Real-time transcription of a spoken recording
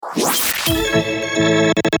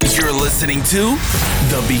listening to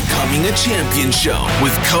the Becoming a Champion Show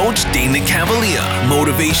with Coach Dana Cavalier.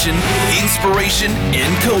 Motivation, inspiration,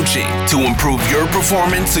 and coaching to improve your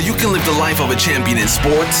performance so you can live the life of a champion in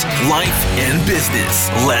sports, life, and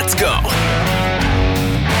business. Let's go.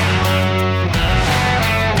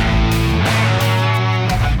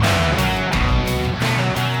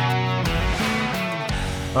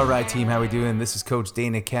 All right, team, how we doing? This is Coach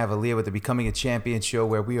Dana Cavalier with the Becoming a Champion Show,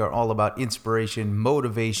 where we are all about inspiration,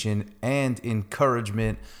 motivation, and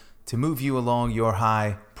encouragement to move you along your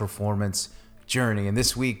high performance journey. And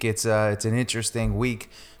this week, it's an interesting week.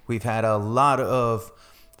 We've had a lot of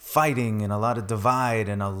fighting and a lot of divide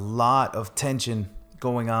and a lot of tension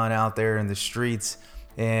going on out there in the streets.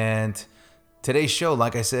 And today's show,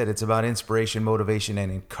 like I said, it's about inspiration, motivation, and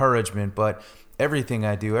encouragement. But everything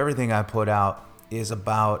I do, everything I put out is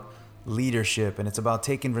about leadership, and it's about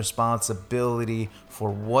taking responsibility for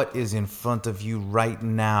what is in front of you right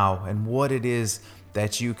now and what it is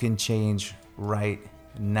that you can change right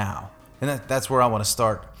now. And that's where I want to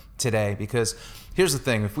start today, because here's the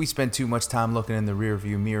thing: if we spend too much time looking in the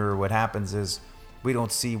rearview mirror, what happens is we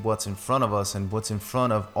don't see what's in front of us, and what's in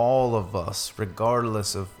front of all of us,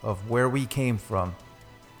 regardless of where we came from,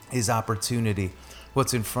 is opportunity.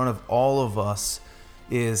 What's in front of all of us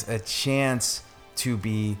is a chance to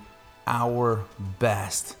be our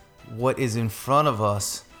best. What is in front of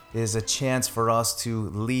us is a chance for us to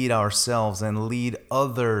lead ourselves and lead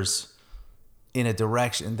others in a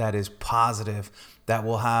direction that is positive, that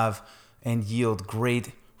will have and yield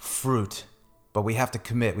great fruit. But we have to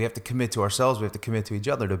commit. We have to commit to ourselves. We have to commit to each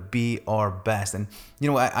other to be our best. And,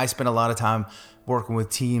 you know, I spend a lot of time working with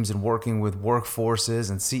teams and working with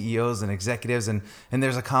workforces and CEOs and executives, and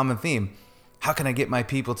there's a common theme. How can I get my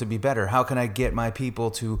people to be better? How can I get my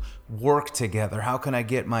people to work together? How can I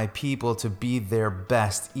get my people to be their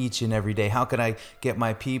best each and every day? How can I get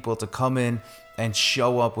my people to come in and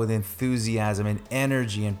show up with enthusiasm and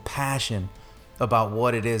energy and passion about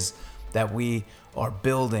what it is that we are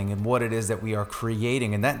building and what it is that we are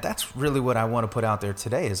creating? And that's really what I want to put out there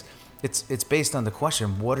today. Is it's based on the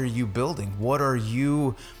question, what are you building? What are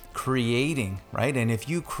you creating, right? And if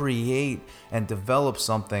you create and develop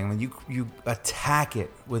something, when you attack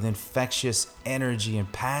it with infectious energy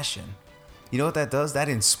and passion, you know what that does? That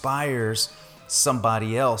inspires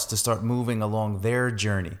somebody else to start moving along their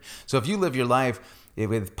journey. So if you live your life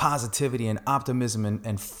with positivity and optimism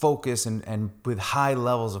and focus and with high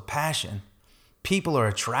levels of passion, people are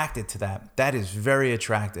attracted to that. That is very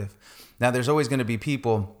attractive. Now, there's always going to be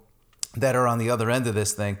people that are on the other end of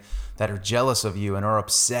this thing, that are jealous of you and are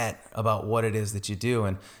upset about what it is that you do.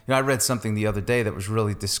 And, you know, I read something the other day that was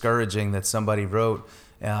really discouraging that somebody wrote.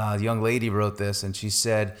 A young lady wrote this, and she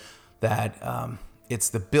said that it's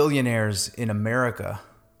the billionaires in America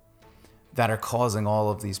that are causing all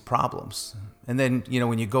of these problems. And then, you know,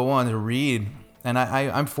 when you go on to read, and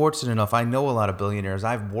I'm fortunate enough, I know a lot of billionaires.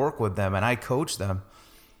 I've worked with them and I coach them,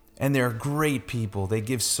 and they're great people. They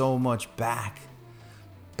give so much back.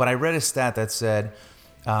 But I read a stat that said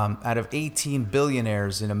out of 18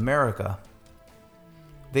 billionaires in America,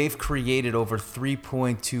 they've created over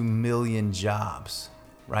 3.2 million jobs,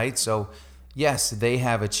 right? So yes, they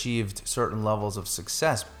have achieved certain levels of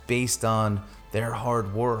success based on their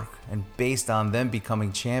hard work and based on them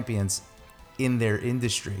becoming champions in their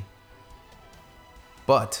industry.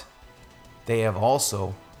 But they have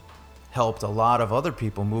also helped a lot of other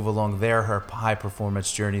people move along their high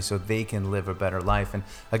performance journey so they can live a better life. And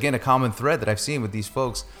again, a common thread that I've seen with these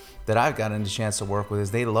folks that I've gotten a chance to work with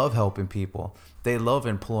is they love helping people. They love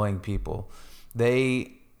employing people.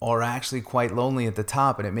 They are actually quite lonely at the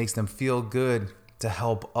top, and it makes them feel good to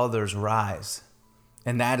help others rise.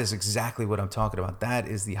 And that is exactly what I'm talking about. That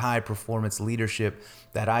is the high performance leadership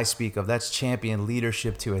that I speak of. That's champion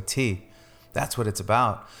leadership to a T. That's what it's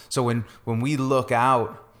about. So when we look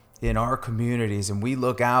out in our communities, and we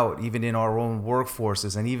look out even in our own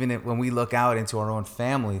workforces, and even when we look out into our own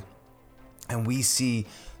family, and we see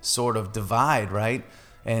sort of divide, right,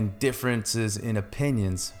 and differences in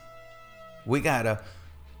opinions, we gotta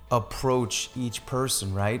approach each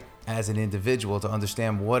person, right, as an individual to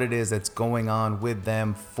understand what it is that's going on with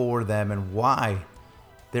them, for them, and why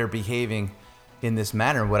they're behaving in this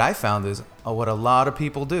manner. What I found is what a lot of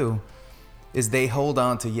people do is they hold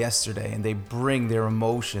on to yesterday, and they bring their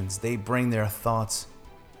emotions, they bring their thoughts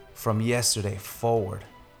from yesterday forward.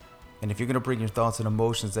 And if you're going to bring your thoughts and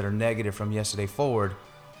emotions that are negative from yesterday forward,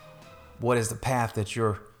 what is the path that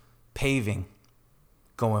you're paving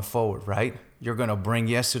going forward, right? You're going to bring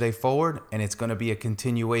yesterday forward, and it's going to be a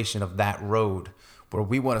continuation of that road, where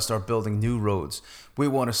we want to start building new roads. We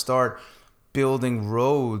want to start building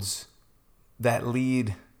roads that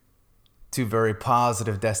lead to very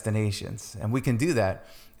positive destinations. And we can do that.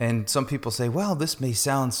 And some people say, well, this may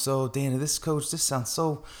sound so, Dana, this sounds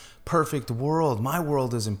so perfect world. My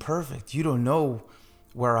world isn't perfect. You don't know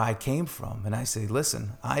where I came from. And I say,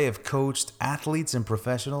 listen, I have coached athletes and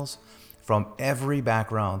professionals from every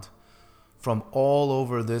background, from all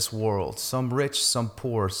over this world. Some rich, some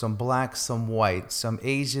poor, some black, some white, some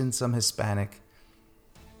Asian, some Hispanic.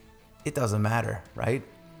 It doesn't matter, right?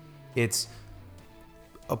 It's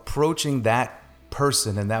approaching that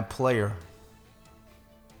person and that player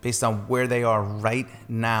based on where they are right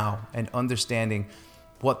now and understanding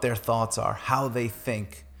what their thoughts are, how they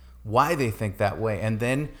think, why they think that way. And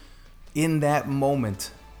then in that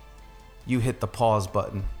moment, you hit the pause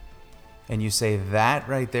button and you say, that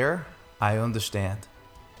right there, I understand.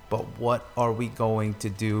 But what are we going to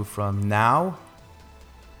do from now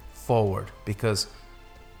forward? Because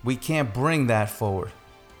we can't bring that forward.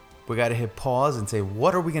 We got to hit pause and say,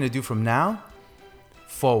 what are we going to do from now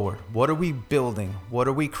forward? What are we building? What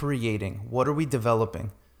are we creating? What are we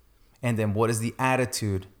developing? And then what is the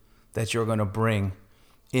attitude that you're going to bring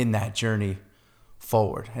in that journey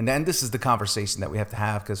forward? And then this is the conversation that we have to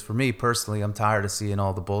have, because for me personally, I'm tired of seeing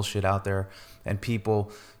all the bullshit out there and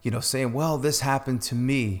people, saying, well, this happened to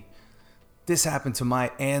me. This happened to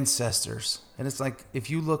my ancestors. And it's like, if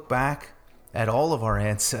you look back at all of our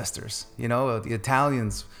ancestors, the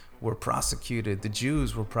Italians were prosecuted, the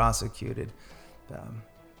Jews were prosecuted.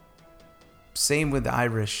 Same with the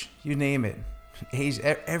Irish, you name it.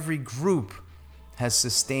 Every group has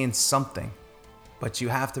sustained something, but you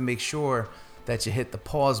have to make sure that you hit the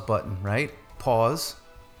pause button, right? Pause,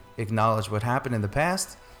 acknowledge what happened in the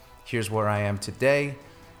past. Here's where I am today.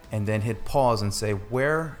 And then hit pause and say,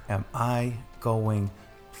 where am I going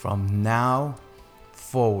from now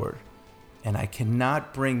forward? And I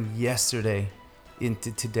cannot bring yesterday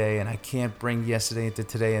into today, and I can't bring yesterday into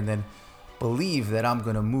today and then believe that I'm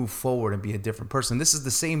going to move forward and be a different person. This is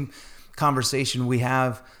the same conversation we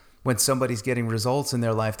have when somebody's getting results in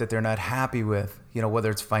their life that they're not happy with, whether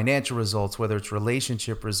it's financial results, whether it's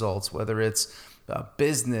relationship results, whether it's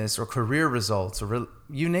business or career results, or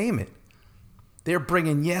you name it. They're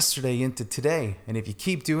bringing yesterday into today. And if you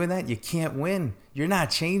keep doing that, you can't win. You're not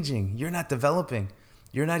changing. You're not developing.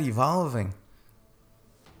 You're not evolving.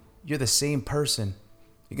 You're the same person.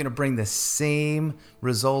 You're going to bring the same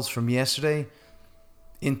results from yesterday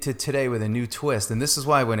into today with a new twist. And this is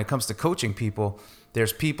why when it comes to coaching people,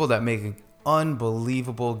 there's people that make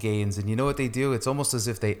unbelievable gains. And you know what they do? It's almost as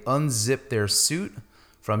if they unzip their suit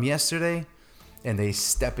from yesterday and they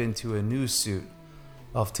step into a new suit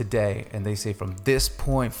of today. And they say, from this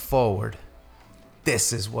point forward,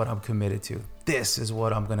 this is what I'm committed to. This is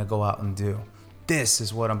what I'm going to go out and do. This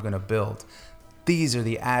is what I'm going to build. These are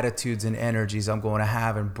the attitudes and energies I'm going to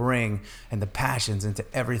have and bring, and the passions into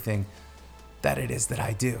everything that it is that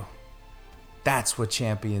I do. That's what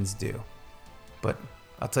champions do. But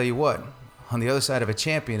I'll tell you what, on the other side of a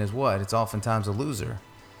champion is what? It's oftentimes a loser.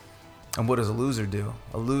 And what does a loser do?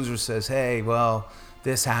 A loser says, hey, well,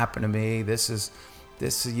 this happened to me. This,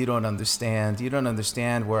 you don't understand. You don't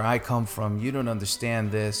understand where I come from. You don't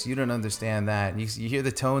understand this. You don't understand that. You hear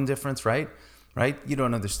the tone difference, right? Right? You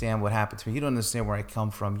don't understand what happened to me. You don't understand where I come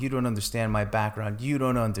from. You don't understand my background. You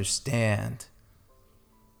don't understand.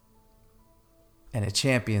 And a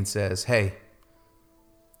champion says, hey,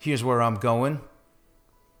 here's where I'm going.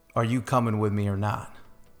 Are you coming with me or not?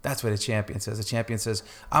 That's what a champion says. A champion says,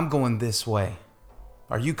 I'm going this way.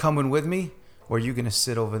 Are you coming with me? Or are you going to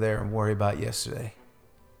sit over there and worry about yesterday?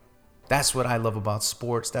 That's what I love about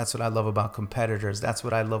sports. That's what I love about competitors. That's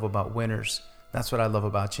what I love about winners. That's what I love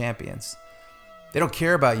about champions. They don't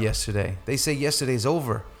care about yesterday. They say yesterday's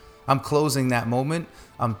over. I'm closing that moment.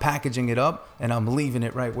 I'm packaging it up and I'm leaving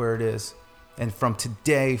it right where it is. And from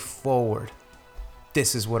today forward,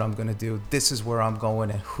 this is what I'm going to do. This is where I'm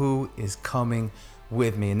going and who is coming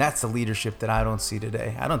with me. And that's the leadership that I don't see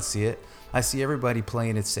today. I don't see it. I see everybody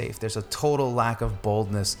playing it safe. There's a total lack of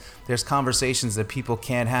boldness. There's conversations that people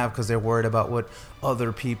can't have because they're worried about what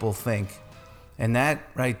other people think. And that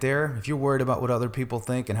right there, if you're worried about what other people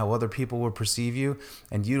think and how other people will perceive you,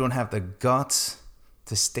 and you don't have the guts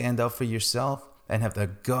to stand up for yourself and have the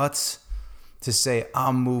guts to say,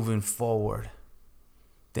 I'm moving forward,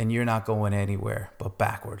 then you're not going anywhere but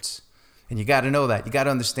backwards. And you got to know that. You got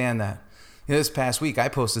to understand that. This past week, I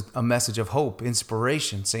posted a message of hope,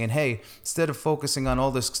 inspiration, saying, hey, instead of focusing on all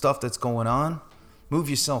this stuff that's going on, move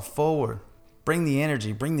yourself forward. Bring the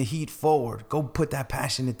energy, bring the heat forward. Go put that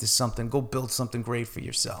passion into something. Go build something great for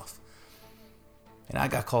yourself. And I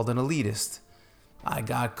got called an elitist. I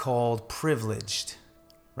got called privileged,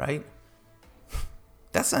 right?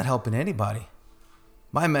 That's not helping anybody.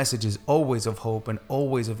 My message is always of hope and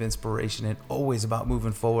always of inspiration and always about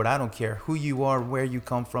moving forward. I don't care who you are, where you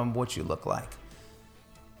come from, what you look like.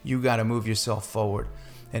 You got to move yourself forward.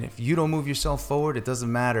 And if you don't move yourself forward, it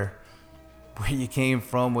doesn't matter where you came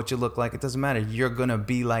from, what you look like. It doesn't matter. You're going to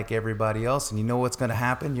be like everybody else. And you know what's going to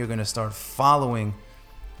happen? You're going to start following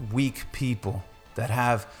weak people that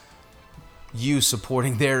have you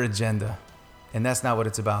supporting their agenda. And that's not what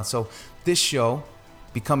it's about. So this show,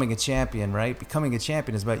 Becoming a Champion, right? Becoming a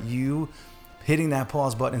champion is about you hitting that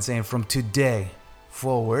pause button and saying, from today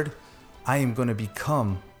forward, I am going to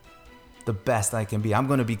become the best I can be. I'm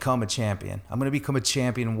going to become a champion. I'm going to become a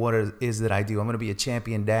champion in what it is that I do. I'm going to be a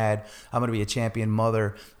champion dad. I'm going to be a champion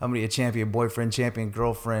mother. I'm going to be a champion boyfriend, champion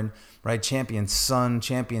girlfriend, right? Champion son,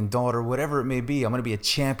 champion daughter, whatever it may be. I'm going to be a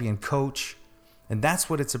champion coach. And that's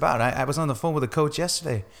what it's about. I was on the phone with a coach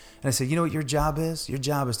yesterday, and I said, you know what your job is? Your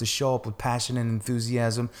job is to show up with passion and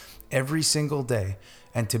enthusiasm every single day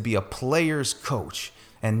and to be a player's coach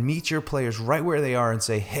and meet your players right where they are and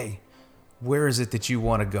say, hey, where is it that you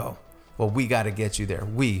want to go? Well, we got to get you there.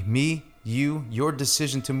 Me, you, your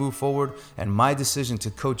decision to move forward and my decision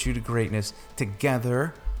to coach you to greatness.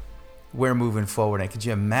 Together, we're moving forward. And could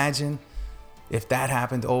you imagine if that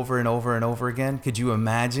happened over and over and over again? Could you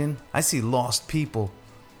imagine? I see lost people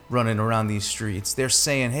running around these streets. They're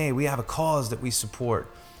saying, hey, we have a cause that we support.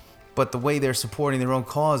 But the way they're supporting their own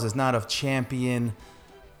cause is not of champion-like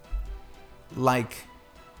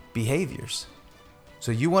behaviors.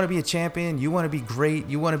 So you want to be a champion, you want to be great,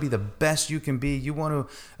 you want to be the best you can be, you want to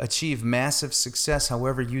achieve massive success,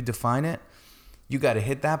 however you define it, you got to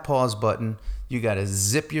hit that pause button. You got to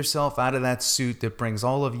zip yourself out of that suit that brings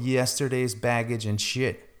all of yesterday's baggage and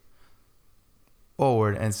shit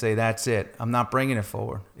forward and say, that's it. I'm not bringing it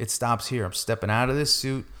forward. It stops here. I'm stepping out of this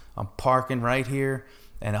suit. I'm parking right here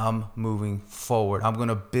and I'm moving forward. I'm going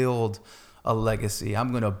to build a legacy.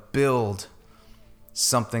 I'm going to build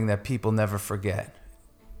something that people never forget.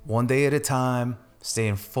 One day at a time,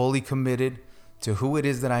 staying fully committed to who it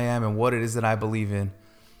is that I am and what it is that I believe in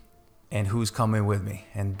and who's coming with me.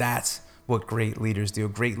 And that's what great leaders do.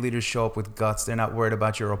 Great leaders show up with guts. They're not worried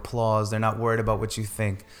about your applause. They're not worried about what you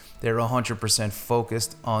think. They're 100%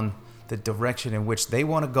 focused on the direction in which they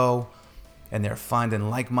want to go, and they're finding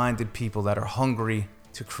like-minded people that are hungry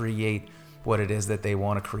to create what it is that they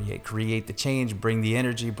want to create. Create the change, bring the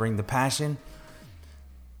energy, bring the passion,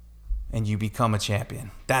 and you become a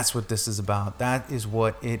champion. That's what this is about. That is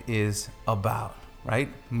what it is about, right?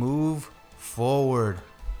 Move forward.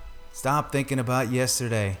 Stop thinking about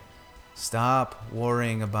yesterday. Stop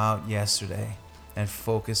worrying about yesterday and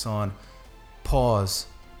focus on pause.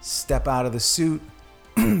 Step out of the suit,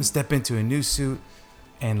 step into a new suit,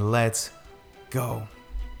 and let's go.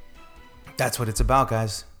 That's what it's about,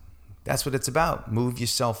 guys. That's what it's about. Move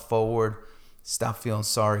yourself forward. Stop feeling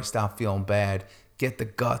sorry. Stop feeling bad. Get the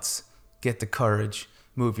guts. Get the courage.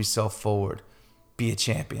 Move yourself forward. Be a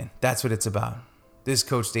champion. That's what it's about. This is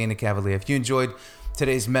Coach Dana Cavalier. If you enjoyed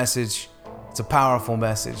today's message, it's a powerful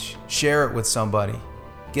message. Share it with somebody.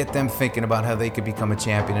 Get them thinking about how they could become a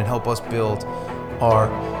champion and help us build our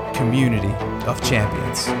community of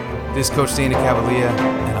champions. This is Coach Dana Cavalier,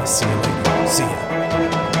 and I'll see you later. See ya.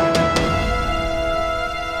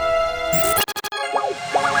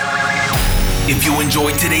 If you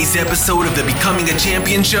enjoyed today's episode of the Becoming a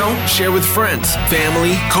Champion show, share with friends,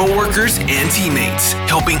 family, coworkers, and teammates,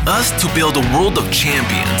 helping us to build a world of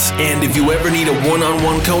champions. And if you ever need a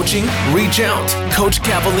one-on-one coaching, reach out. Coach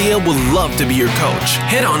Cavalier would love to be your coach.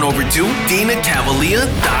 Head on over to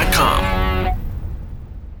DanaCavalier.com.